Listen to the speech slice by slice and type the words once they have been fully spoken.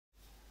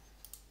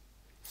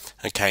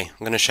Okay, I'm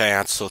going to show you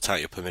how to sort out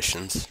your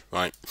permissions.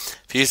 Right,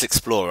 if you use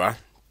Explorer,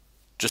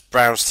 just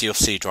browse to your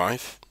C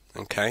drive,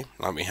 okay,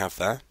 like we have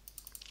there,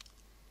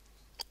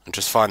 and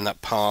just find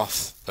that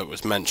path that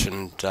was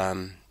mentioned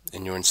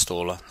in your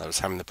installer that was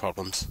having the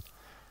problems.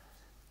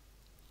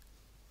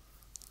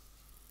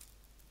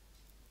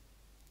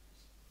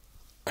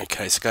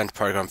 Okay, so go into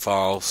Program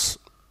Files.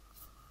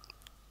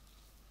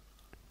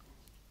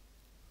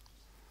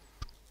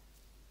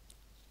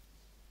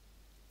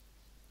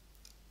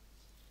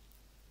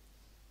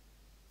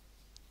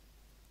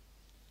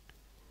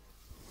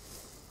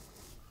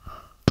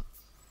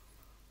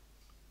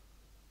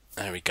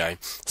 There we go.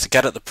 So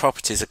get at the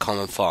properties of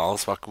common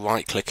files by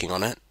right clicking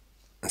on it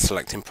and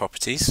selecting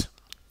properties.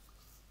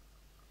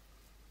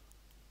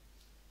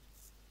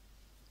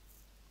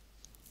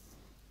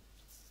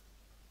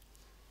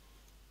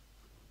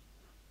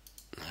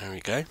 There we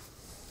go.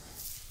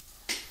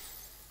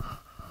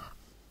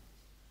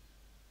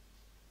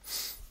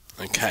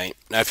 Okay,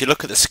 now if you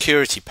look at the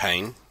security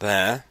pane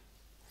there,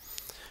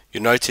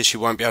 you'll notice you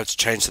won't be able to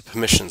change the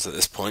permissions at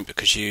this point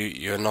because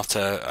you're not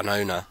an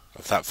owner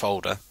of that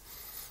folder.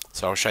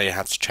 So I'll show you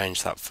how to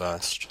change that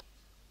first.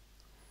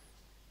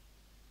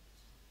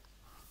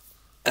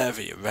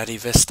 Ever you ready,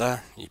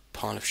 Vista? You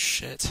pile of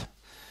shit.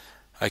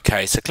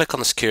 Okay, so click on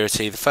the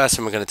security. The first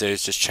thing we're going to do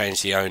is just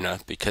change the owner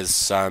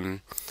because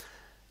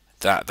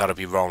that'll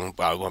be wrong.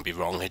 Well, it won't be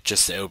wrong.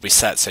 It'll be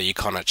set so you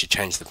can't actually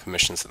change the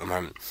permissions at the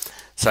moment.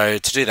 So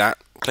to do that,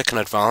 click on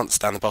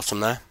Advanced down the bottom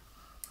there.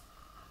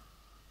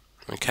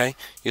 Okay,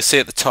 you'll see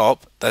at the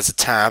top there's a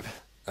tab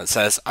that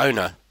says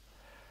Owner.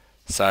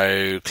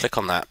 So click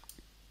on that.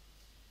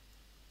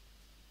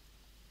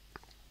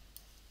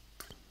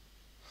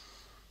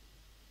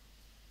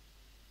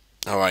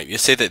 Alright, you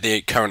see that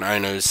the current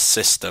owner is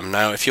System.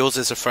 Now, if yours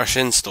is a fresh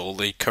install,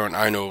 the current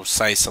owner will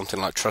say something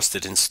like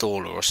Trusted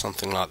Installer or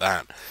something like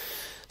that.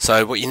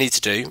 So what you need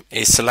to do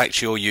is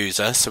select your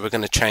user. So we're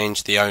going to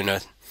change the owner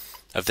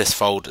of this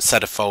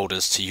set of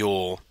folders to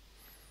your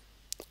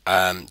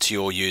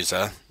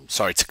user.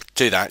 Sorry, to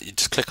do that, you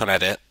just click on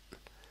Edit.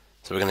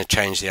 So we're going to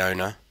change the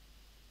owner.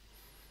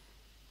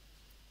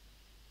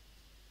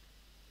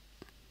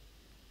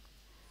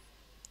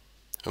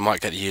 We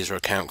might get the user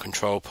account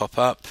control pop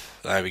up.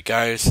 There we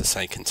go, so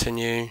say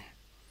continue.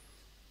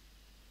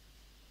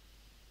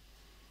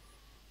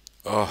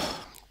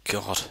 Oh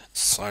god, it's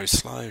so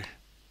slow.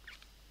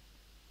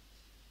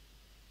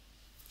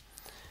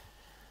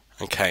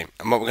 Okay,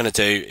 and what we're going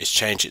to do is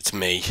change it to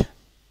me.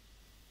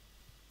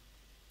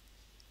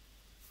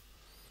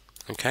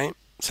 Okay,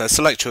 so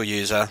select your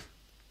user.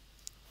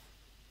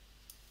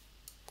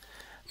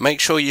 Make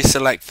sure you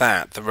select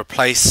the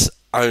replace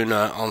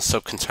owner on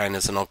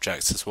subcontainers and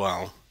objects as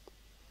well.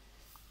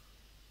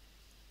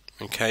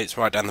 Okay, it's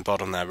right down the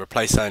bottom there,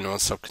 replace owner on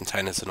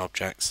subcontainers and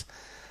objects.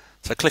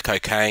 So click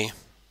OK.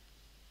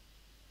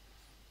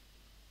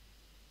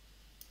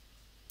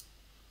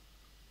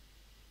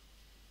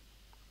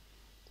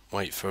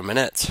 Wait for a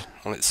minute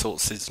while it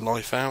sorts its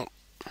life out.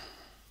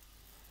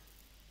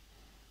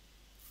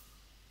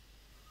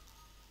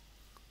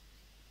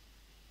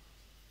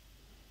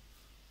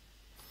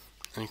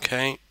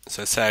 Okay,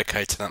 so say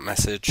OK to that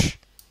message.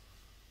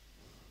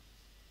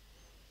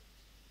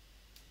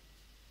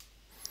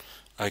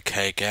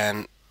 OK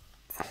again.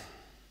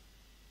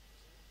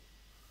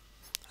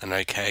 And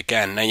OK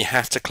again. Now you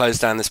have to close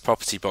down this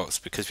property box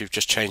because we've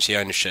just changed the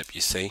ownership,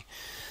 you see.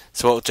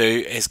 So what we'll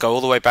do is go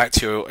all the way back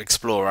to your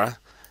Explorer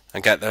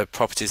and get the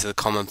properties of the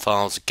common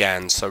files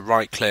again. So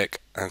right click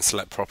and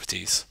select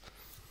properties.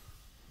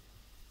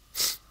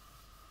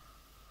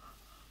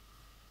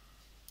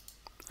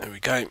 There we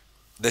go.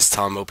 This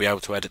time we'll be able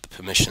to edit the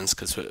permissions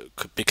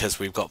because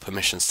we've got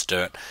permissions to do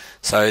it.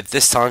 So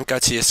this time go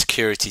to your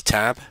security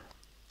tab.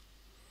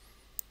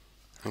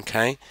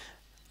 Okay.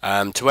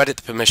 To edit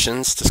the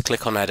permissions, just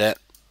click on Edit.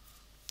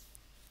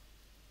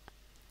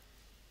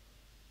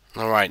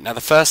 Alright, now the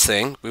first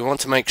thing, we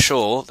want to make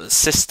sure that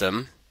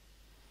System,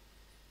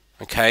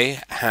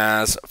 okay,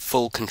 has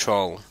full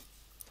control.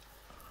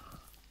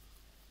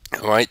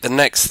 Alright, the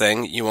next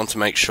thing you want to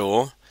make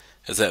sure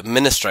is that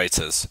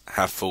administrators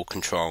have full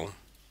control.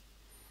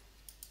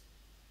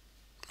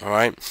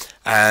 Alright,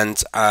 and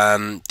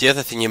the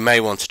other thing you may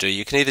want to do,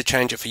 you can either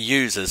change it for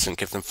users and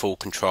give them full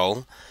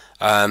control,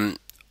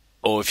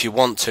 or if you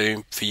want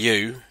to, for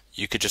you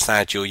could just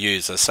add your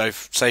user. So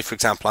say for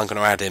example I'm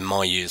going to add in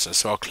my user,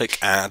 so I'll click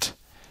Add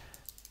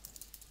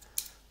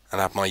and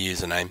add my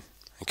username.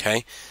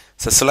 Okay,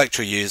 so select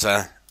your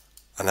user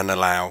and then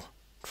allow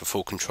for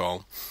full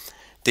control.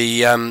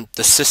 The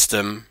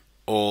system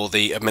or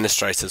the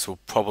administrators will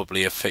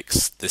probably have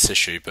fixed this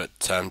issue, but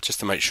just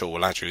to make sure,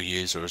 we'll add your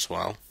user as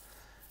well.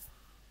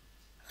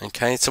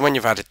 Okay, so when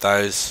you've added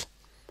those,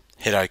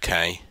 hit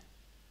OK.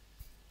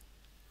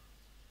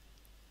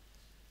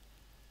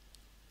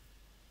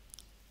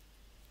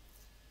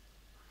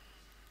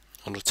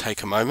 It'll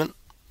take a moment.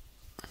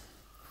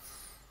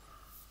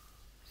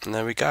 And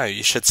there we go.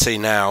 You should see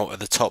now at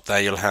the top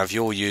there you'll have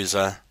your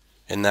user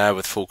in there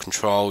with full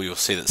control. You'll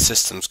see that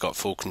System's got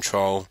full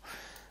control.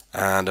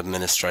 and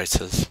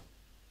administrators.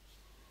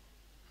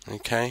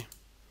 Okay,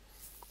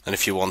 and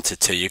if you wanted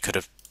to, you could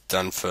have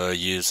done for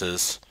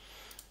users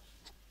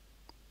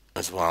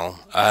as well.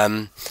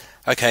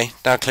 Okay,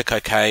 now click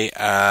OK,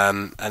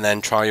 and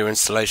then try your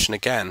installation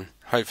again.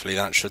 Hopefully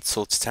that should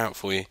sort it out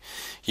for you.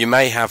 You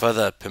may have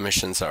other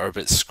permissions that are a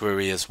bit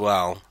screwy as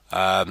well.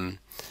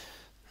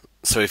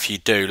 So if you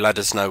do, let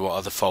us know what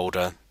other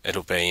folder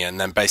it'll be, and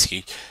then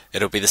basically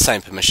it'll be the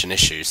same permission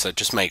issue. So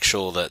just make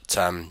sure that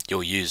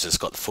your user's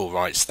got the full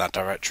rights to that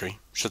directory.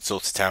 Should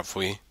sort it out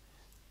for you.